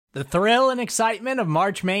The thrill and excitement of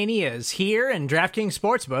March Mania is here, and DraftKings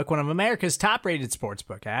Sportsbook, one of America's top-rated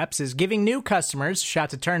sportsbook apps, is giving new customers a shot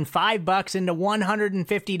to turn $5 into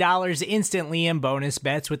 $150 instantly in bonus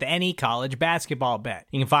bets with any college basketball bet.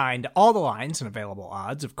 You can find all the lines and available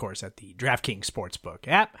odds, of course, at the DraftKings Sportsbook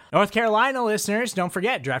app. North Carolina listeners, don't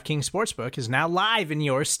forget, DraftKings Sportsbook is now live in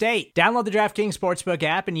your state. Download the DraftKings Sportsbook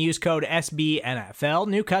app and use code SBNFL.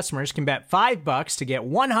 New customers can bet $5 to get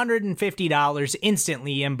 $150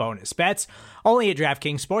 instantly in bonus bets, only at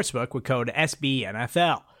DraftKings Sportsbook with code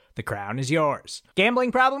SBNFL. The crown is yours.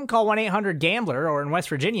 Gambling problem? Call 1-800-GAMBLER, or in West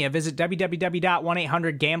Virginia, visit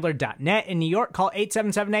www.1800gambler.net. In New York, call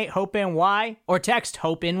 877-8-HOPE-NY or text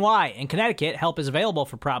HOPE-NY. In Connecticut, help is available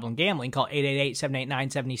for problem gambling. Call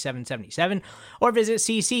 888-789-7777 or visit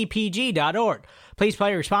ccpg.org. Please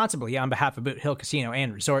play responsibly on behalf of Boot Hill Casino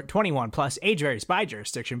and Resort. 21 plus, age varies by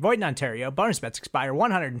jurisdiction. Void in Ontario. Bonus bets expire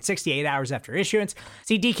 168 hours after issuance.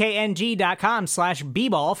 See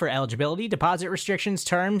dkng.com/bball for eligibility, deposit restrictions,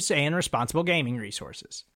 terms, and responsible gaming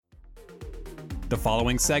resources. The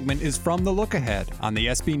following segment is from The Look Ahead on the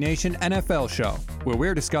SB Nation NFL Show, where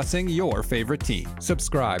we're discussing your favorite team.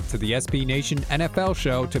 Subscribe to the SB Nation NFL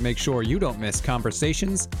Show to make sure you don't miss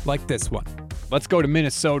conversations like this one. Let's go to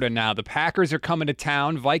Minnesota now. The Packers are coming to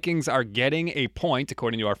town. Vikings are getting a point,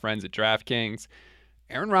 according to our friends at DraftKings.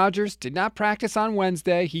 Aaron Rodgers did not practice on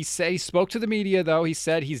Wednesday. He spoke to the media, though. He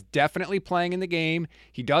said he's definitely playing in the game.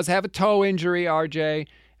 He does have a toe injury, RJ.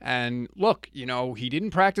 And look, he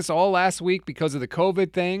didn't practice all last week because of the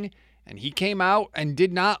COVID thing. And he came out and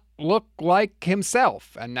did not look like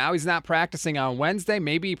himself. And now he's not practicing on Wednesday.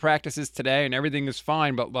 Maybe he practices today and everything is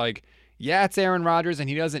fine. But, yeah, it's Aaron Rodgers and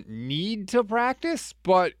he doesn't need to practice,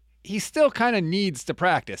 but he still kind of needs to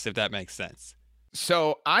practice, if that makes sense.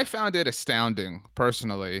 So I found it astounding,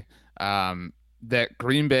 personally, that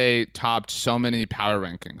Green Bay topped so many power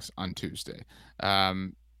rankings on Tuesday.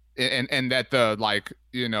 And that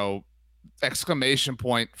the, exclamation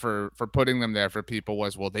point for putting them there for people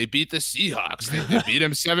was, well, they beat the Seahawks. They beat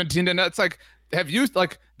them 17-0. It's like,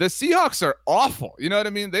 the Seahawks are awful. You know what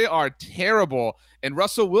I mean? They are terrible. And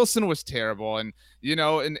Russell Wilson was terrible. And,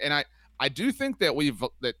 I do think that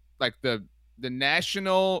the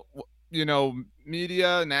national,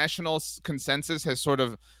 media, national consensus has sort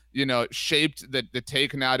of, shaped the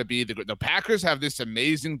take now to be the Packers have this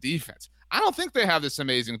amazing defense. I don't think they have this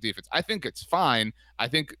amazing defense. I think it's fine. I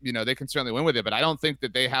think, they can certainly win with it, but I don't think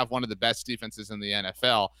that they have one of the best defenses in the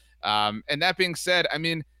NFL. And that being said,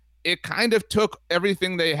 it kind of took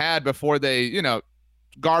everything they had before they,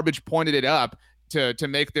 garbage pointed it up to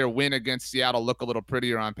make their win against Seattle look a little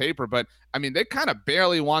prettier on paper. But, they kind of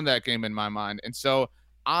barely won that game in my mind. And so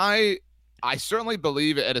I certainly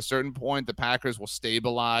believe at a certain point the Packers will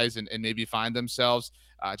stabilize and maybe find themselves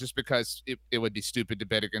just because it would be stupid to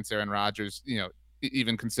bet against Aaron Rodgers,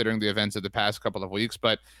 even considering the events of the past couple of weeks.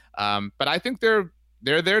 But I think they're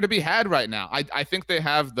there to be had right now. I think they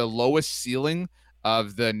have the lowest ceiling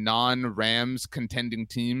of the non-Rams contending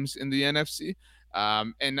teams in the NFC.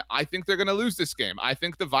 And I think they're going to lose this game. I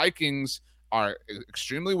think the Vikings are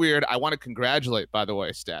extremely weird. I want to congratulate, by the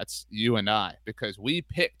way, Stats, you and I, because we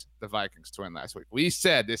picked the Vikings to win last week. We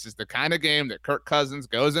said this is the kind of game that Kirk Cousins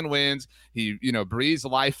goes and wins. He, breathes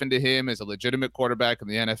life into him as a legitimate quarterback in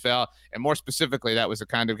the NFL. And more specifically, that was the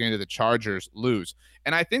kind of game that the Chargers lose.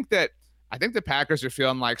 And I think the Packers are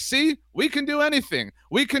feeling like, see, we can do anything.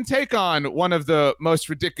 We can take on one of the most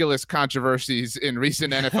ridiculous controversies in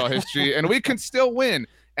recent NFL history, and we can still win.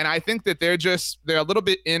 And I think that they're a little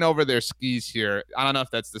bit in over their skis here. I don't know if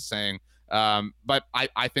that's the saying, but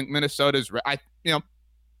I think Minnesota's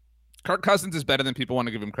Kirk Cousins is better than people want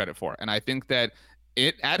to give him credit for. And I think that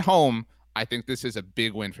at home, I think this is a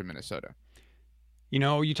big win for Minnesota.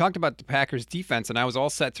 You talked about the Packers defense, and I was all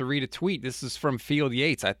set to read a tweet. This is from Field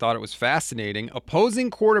Yates. I thought it was fascinating. Opposing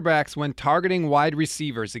quarterbacks when targeting wide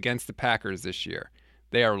receivers against the Packers this year.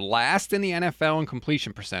 They are last in the NFL in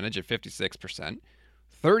completion percentage at 56%.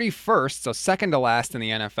 31st, so second to last in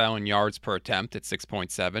the NFL in yards per attempt at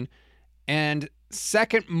 6.7, and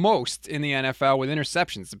second most in the NFL with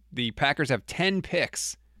interceptions. The Packers have 10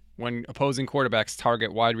 picks when opposing quarterbacks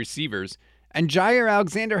target wide receivers, and Jair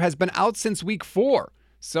Alexander has been out since week 4.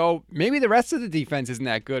 So maybe the rest of the defense isn't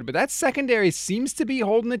that good, but that secondary seems to be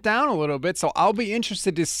holding it down a little bit, so I'll be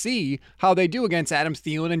interested to see how they do against Adam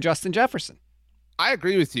Thielen and Justin Jefferson. I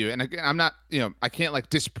agree with you, and again, I'm not, I can't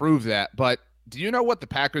disprove that, but do you know what the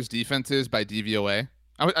Packers defense is by DVOA?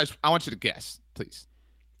 I want you to guess, please.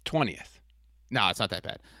 20th. No, it's not that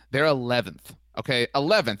bad. They're 11th Okay,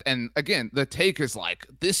 11th. And again, the take is like,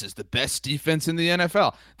 this is the best defense in the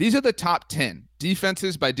NFL. These are the top 10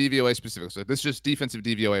 defenses by DVOA specific. So this is just defensive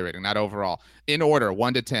DVOA rating, not overall. In order,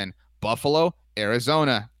 1 to 10. Buffalo,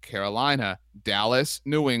 Arizona, Carolina, Dallas,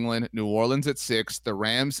 New England, New Orleans at 6, the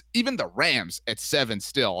Rams, even the Rams at 7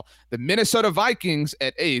 still, the Minnesota Vikings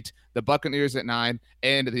at 8, the Buccaneers at 9,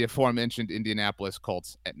 and the aforementioned Indianapolis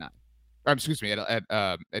Colts at 9. Or, excuse me, at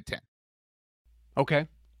 10. Okay.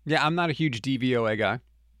 Yeah, I'm not a huge DVOA guy.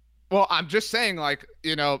 Well, I'm just saying, like,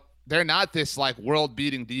 they're not this like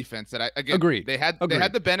world-beating defense that Agreed. They had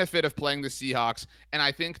the benefit of playing the Seahawks, and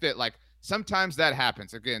I think that like sometimes that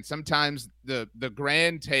happens. Again, sometimes the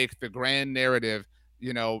grand take, the grand narrative,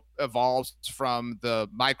 evolves from the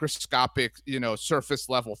microscopic, surface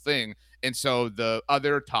level thing. And so the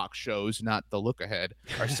other talk shows, not the look ahead,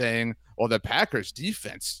 are saying, well, the Packers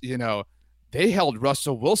defense, they held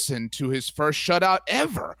Russell Wilson to his first shutout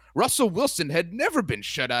ever. Russell Wilson had never been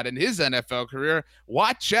shut out in his NFL career.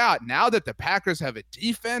 Watch out. Now that the Packers have a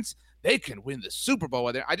defense, they can win the Super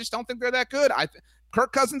Bowl. I just don't think they're that good.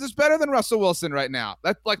 Kirk Cousins is better than Russell Wilson right now.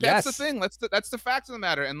 That's the thing. That's the fact of the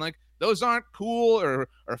matter. And like, those aren't cool or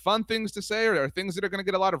fun things to say or things that are going to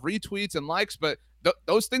get a lot of retweets and likes, but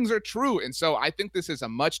those things are true. And so I think this is a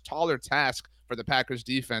much taller task for the Packers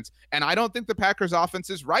defense. And I don't think the Packers offense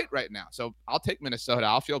is right now. So I'll take Minnesota.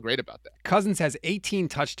 I'll feel great about that. Cousins has 18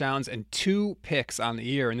 touchdowns and 2 picks on the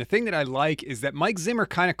year. And the thing that I like is that Mike Zimmer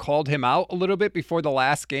kind of called him out a little bit before the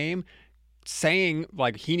last game, saying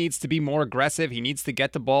like he needs to be more aggressive. He needs to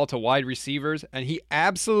get the ball to wide receivers. And he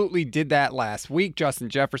absolutely did that last week. Justin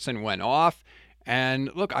Jefferson went off. And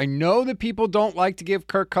look, I know that people don't like to give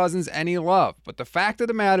Kirk Cousins any love, but the fact of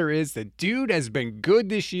the matter is the dude has been good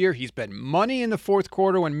this year. He's been money in the fourth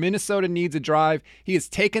quarter when Minnesota needs a drive. He has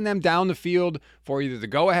taken them down the field for either the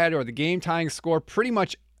go-ahead or the game-tying score pretty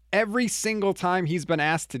much every single time he's been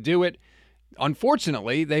asked to do it.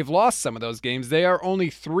 Unfortunately, they've lost some of those games. They are only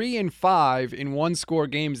 3-5 in one-score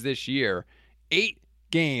games this year. 8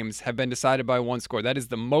 games have been decided by one score. That is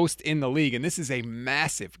the most in the league, and this is a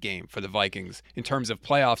massive game for the Vikings in terms of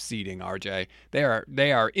playoff seeding, RJ.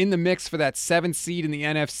 They are in the mix for that 7th seed in the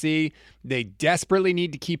NFC. They desperately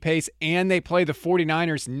need to keep pace, and they play the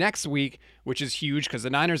 49ers next week, which is huge because the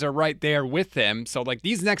Niners are right there with them. So like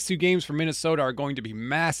these next 2 games for Minnesota are going to be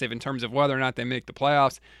massive in terms of whether or not they make the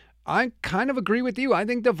playoffs. I kind of agree with you. I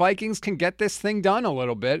think the Vikings can get this thing done a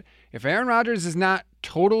little bit. If Aaron Rodgers is not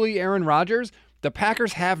totally Aaron Rodgers, the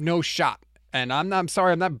Packers have no shot. And I'm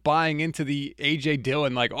sorry, I'm not buying into the A.J.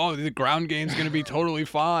 Dillon, like, oh, the ground game's going to be totally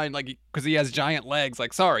fine, like, because he has giant legs.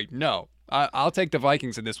 Like, sorry, no. I'll take the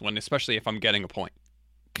Vikings in this one, especially if I'm getting a point.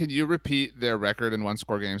 Can you repeat their record in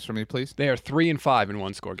one-score games for me, please? They are 3-5 in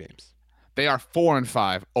one-score games. They are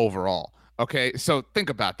 4-5 overall. Okay, so think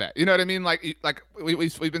about that. You know what I mean? Like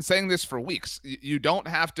we've been saying this for weeks. You don't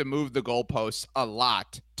have to move the goalposts a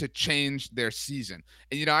lot to change their season.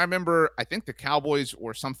 And I remember, I think the Cowboys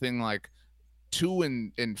were something like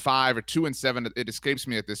 2-5 or 2-7. It escapes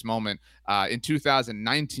me at this moment. In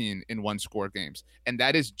 2019 in one-score games, and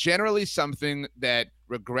that is generally something that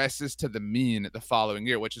regresses to the mean the following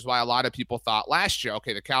year, which is why a lot of people thought last year,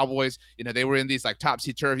 okay, the Cowboys, they were in these like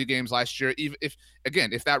topsy-turvy games last year. Even if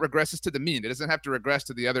that regresses to the mean, it doesn't have to regress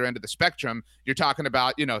to the other end of the spectrum. You're talking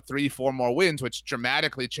about 3-4 more wins, which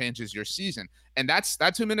dramatically changes your season. And that's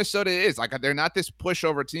who Minnesota is. Like, they're not this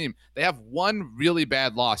pushover team. They have one really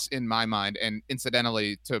bad loss in my mind, and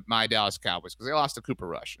incidentally to my Dallas Cowboys, because they lost to Cooper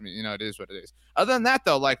Rush. I mean, it is what it is. Other than that,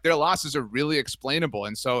 though, like, their losses are really explainable.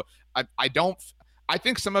 And so I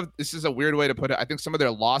think this is a weird way to put it. I think some of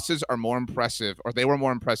their losses are more impressive, or they were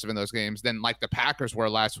more impressive in those games than like the Packers were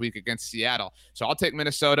last week against Seattle. So I'll take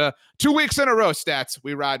Minnesota. 2 weeks in a row, Stats.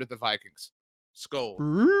 We ride with the Vikings. Skol.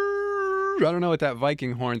 I don't know what that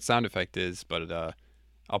Viking horn sound effect is, but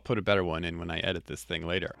I'll put a better one in when I edit this thing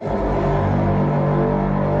later.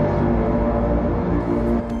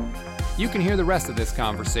 You can hear the rest of this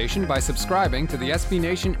conversation by subscribing to the SB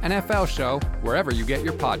Nation NFL show wherever you get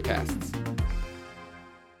your podcasts.